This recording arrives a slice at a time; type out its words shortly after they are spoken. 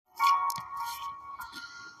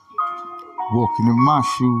Walking in my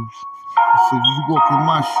shoes. I said, if you walk in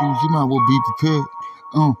my shoes, you might well be prepared.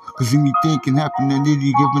 Cause anything can happen at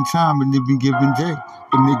any given time and any given day.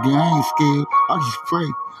 But nigga, I ain't scared. I just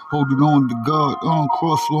pray. Holding on to God.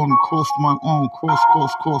 Cross my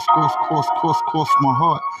cross my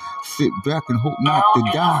heart. Sit back and hope not to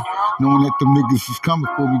die. Knowing that them niggas is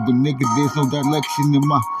coming for me. But nigga, there's no direction in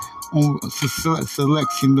my own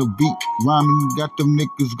selection of beat. Rhyming, got them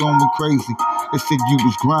niggas going crazy. They said you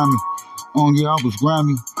was grimy. Yeah, I was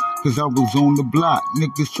grimy. Cause I was on the block.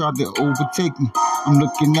 Niggas tried to overtake me. I'm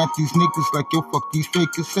looking at these niggas like, yo, fuck these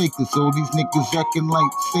fakers. All these niggas acting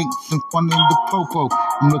like saints in front of the popo.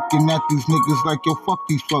 I'm looking at these niggas like, yo, fuck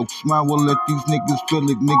these folks. Smile, will let these niggas feel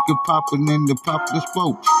it. Nigga popping in the populous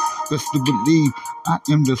folks. Best to believe I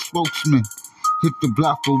am the spokesman. Hit the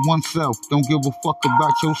block for oneself. Don't give a fuck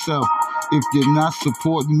about yourself. If you're not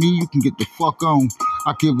supporting me, you can get the fuck on.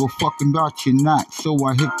 I give a fuck about you not. So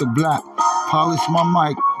I hit the block. Polish my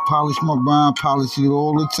mic. Polish my rhyme, polish it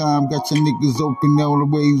all the time. Got your niggas open all the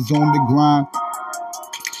ways on the grind.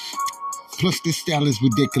 Plus this style is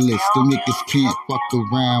ridiculous. The niggas can't fuck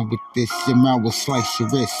around with this. Your mouth will slice your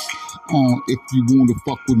wrist. If you wanna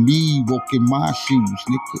fuck with me, walk in my shoes,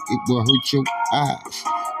 nigga, it will hurt your eyes.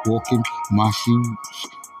 Walk in my shoes.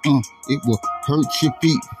 It will hurt your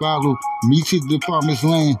feet. Follow me to the promised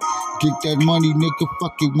land. Get that money, nigga,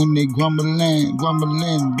 fuck it when they rumbling.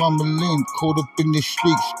 Caught up in the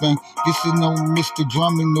streets, man. This is no Mr.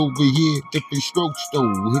 Drummond over here. Different strokes,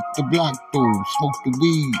 though. Hit the block, though. Smoke the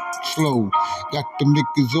weed, slow. Got them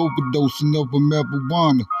niggas overdosing over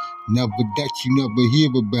marijuana. Never that you never hear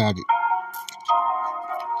about it.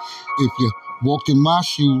 If you walk in my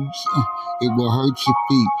shoes, it will hurt your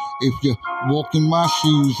feet. If you walk in my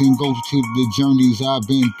shoes and go to the journeys I've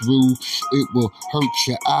been through, it will hurt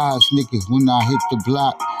your eyes, niggas, when I hit the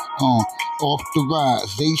block. Off the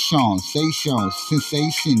rise,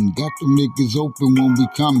 sensation. Got them niggas open when we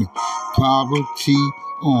coming. Poverty,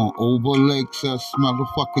 over Lexus,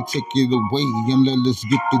 motherfucker, take it away and let us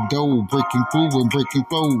get the dough. Breaking through and breaking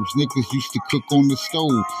flows. Niggas used to cook on the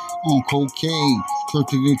stove. On cocaine,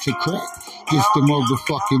 turned it into crack. Just the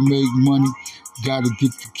motherfucking make money. Gotta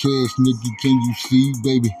get the cash, nigga, can you see,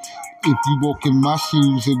 baby? If you walk in my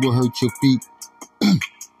shoes, it will hurt your feet.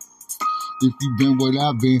 If you been what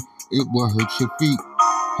I've been, it will hurt your feet.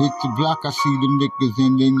 Hit the block, I see them niggas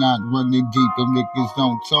and they not running deep. Them niggas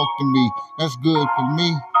don't talk to me. That's good for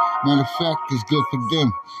me. Matter of fact, it's good for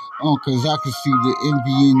them. Cause I can see the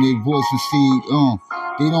envy in their voice and see,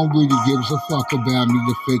 they don't really give a fuck about me.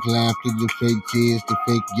 The fake laughter, the fake tears, the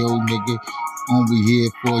fake yo nigga. We here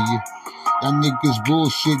for you. Y'all niggas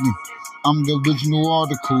bullshitting. I'm the original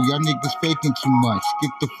article. Y'all niggas faking too much.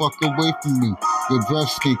 Get the fuck away from me. Your breath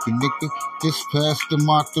stinking, nigga. Just pass the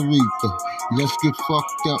margarita. Let's get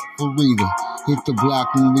fucked up for Rita. Hit the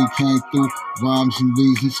block when we came through. Rhymes and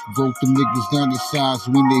reasons. Broke them niggas down to size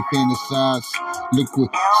when they fantasize. Liquid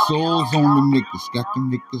souls on them niggas. Got them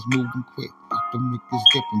niggas moving quick. Got them niggas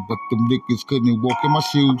dipping. But them niggas couldn't walk in my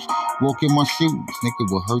shoes. Walk in my shoes. Nigga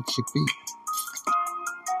will hurt your feet.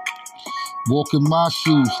 Walk in my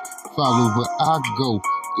shoes. Follow where I go,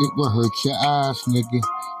 it will hurt your eyes, nigga.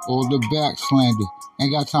 Or the back slander.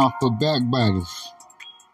 Ain't got time for backbiters.